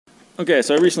Okay,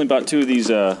 so I recently bought two of these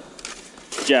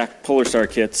Jack PolarStar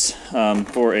kits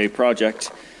for a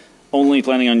project. Only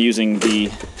planning on using the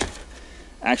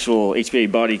actual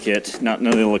HPA body kit, none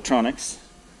of the electronics.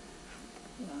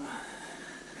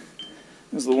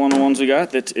 This is the one of the ones we got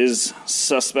that is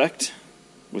suspect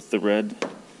with the red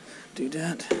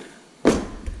doodad.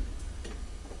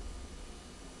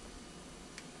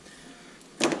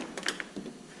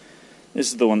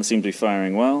 This is the one that seems to be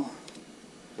firing well.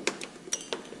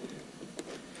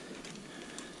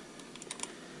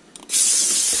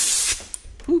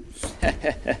 Oops.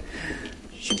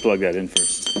 Should plug that in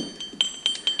first.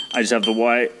 I just have the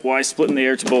Y split in the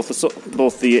air to both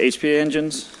the HPA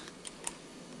engines.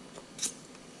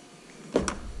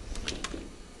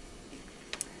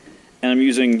 And I'm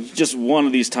using just one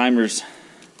of these timers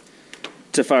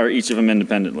to fire each of them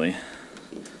independently.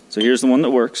 So here's the one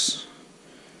that works.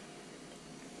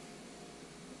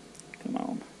 Come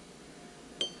on.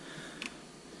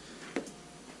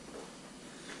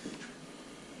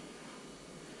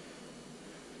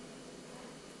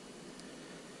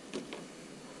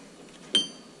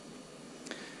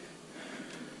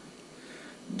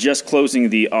 Just closing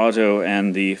the auto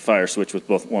and the fire switch with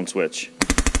both one switch.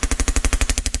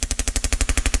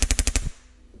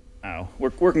 Ow.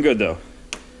 Working good though.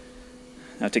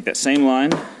 Now take that same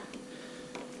line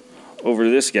over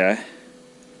to this guy.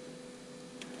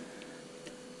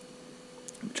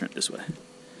 Turn it this way.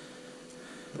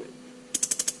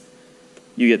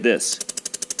 You get this.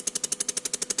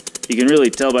 You can really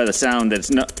tell by the sound that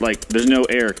it's not like there's no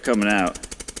air coming out.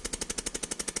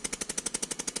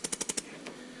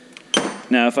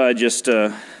 Now if I just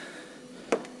okay,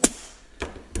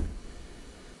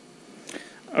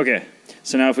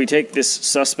 so now if we take this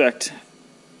suspect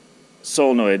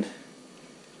solenoid,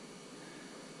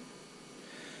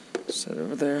 set it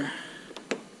over there,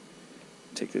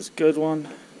 take this good one,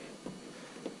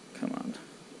 come on.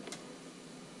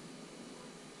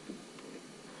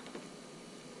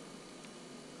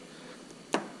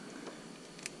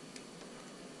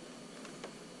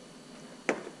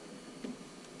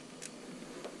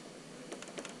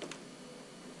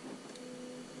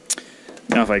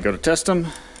 Now if I go to test them,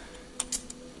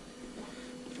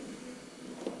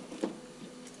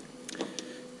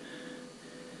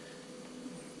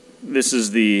 this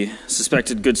is the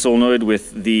suspected good solenoid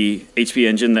with the HP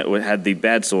engine that had the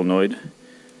bad solenoid.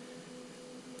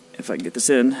 If I can get this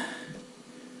in,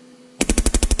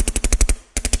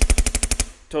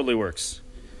 totally works.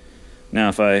 Now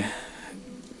if I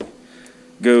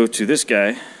go to this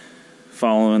guy,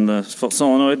 following the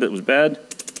solenoid that was bad,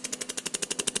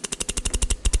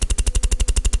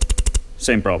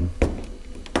 same problem.